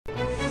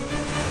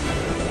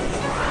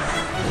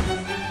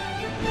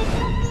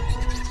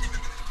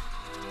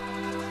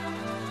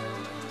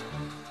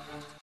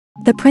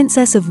The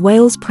Princess of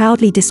Wales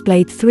proudly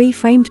displayed 3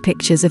 framed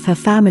pictures of her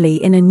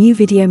family in a new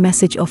video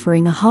message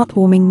offering a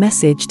heartwarming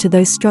message to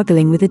those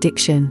struggling with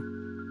addiction.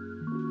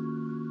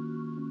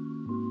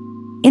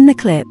 In the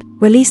clip,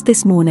 released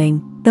this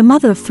morning, the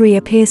mother of 3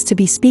 appears to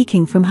be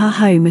speaking from her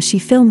home as she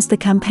films the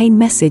campaign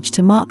message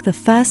to mark the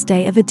first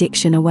day of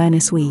Addiction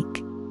Awareness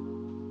Week.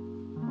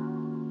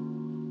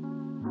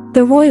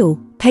 The royal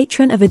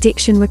patron of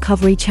addiction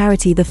recovery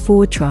charity The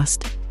Forward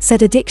Trust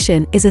said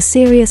addiction is a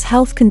serious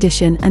health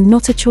condition and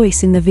not a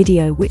choice in the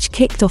video, which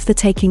kicked off the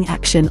Taking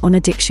Action on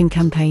Addiction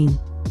campaign.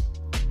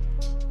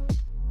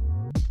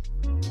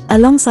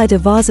 Alongside a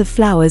vase of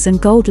flowers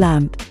and gold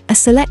lamp, a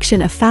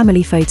selection of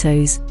family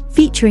photos,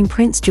 featuring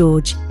Prince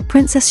George,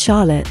 Princess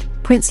Charlotte,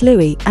 Prince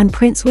Louis and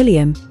Prince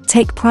William,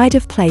 take pride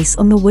of place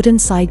on the wooden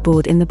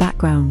sideboard in the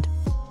background.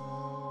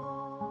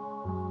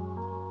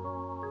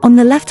 On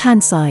the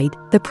left-hand side,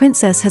 the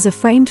princess has a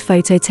framed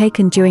photo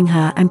taken during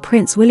her and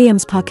Prince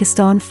William's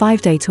Pakistan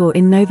 5-day tour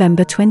in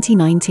November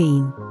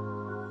 2019.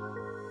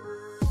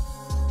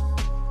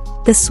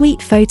 The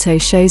sweet photo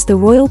shows the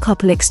royal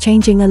couple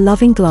exchanging a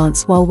loving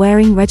glance while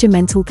wearing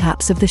regimental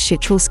caps of the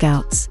Chitral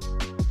Scouts.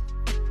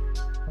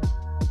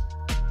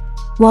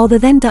 While the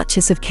then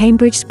Duchess of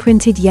Cambridge's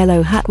printed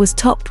yellow hat was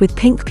topped with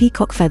pink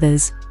peacock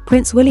feathers,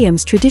 Prince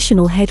William's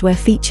traditional headwear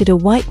featured a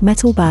white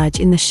metal badge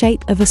in the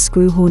shape of a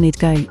screw-horned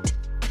goat.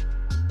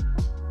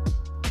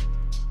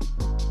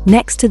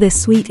 Next to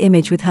this sweet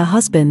image with her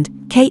husband,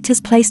 Kate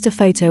has placed a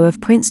photo of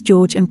Prince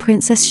George and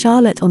Princess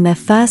Charlotte on their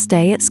first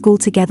day at school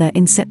together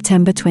in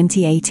September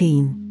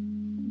 2018.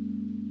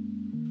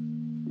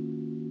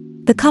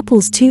 The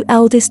couple's 2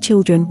 eldest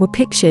children were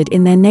pictured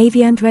in their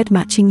navy and red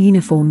matching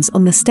uniforms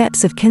on the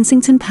steps of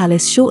Kensington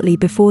Palace shortly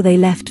before they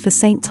left for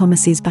St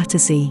Thomas's,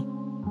 Battersea.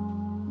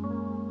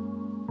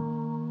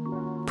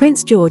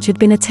 Prince George had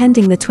been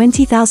attending the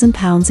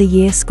 £20,000 a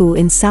year school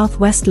in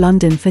southwest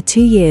London for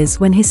 2 years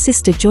when his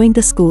sister joined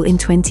the school in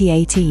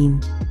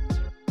 2018.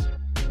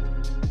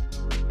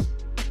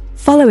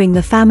 Following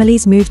the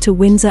family's move to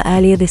Windsor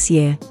earlier this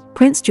year,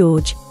 Prince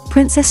George,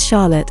 Princess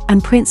Charlotte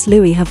and Prince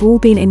Louis have all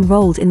been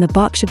enrolled in the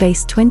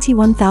Berkshire-based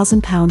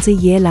 £21,000 a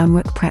year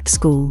Lamrock Prep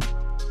School.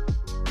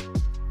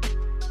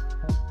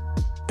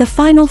 The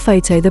final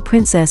photo the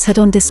princess had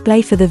on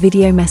display for the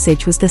video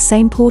message was the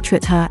same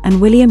portrait her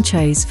and William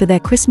chose for their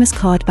Christmas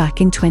card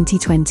back in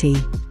 2020.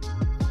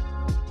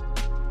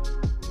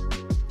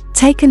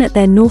 Taken at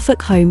their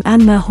Norfolk home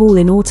Anmer Hall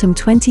in autumn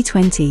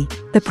 2020,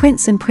 the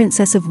Prince and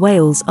Princess of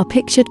Wales are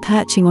pictured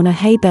perching on a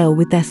hay bale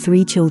with their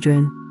 3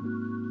 children.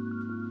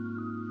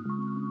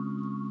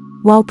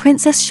 While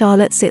Princess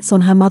Charlotte sits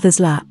on her mother's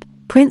lap,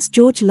 Prince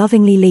George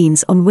lovingly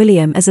leans on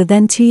William as a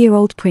then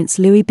 2-year-old Prince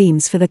Louis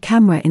beams for the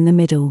camera in the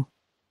middle.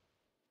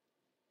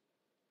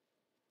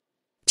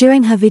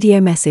 During her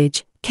video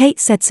message, Kate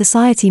said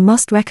society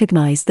must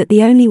recognize that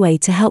the only way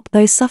to help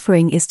those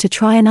suffering is to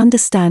try and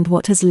understand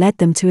what has led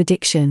them to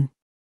addiction.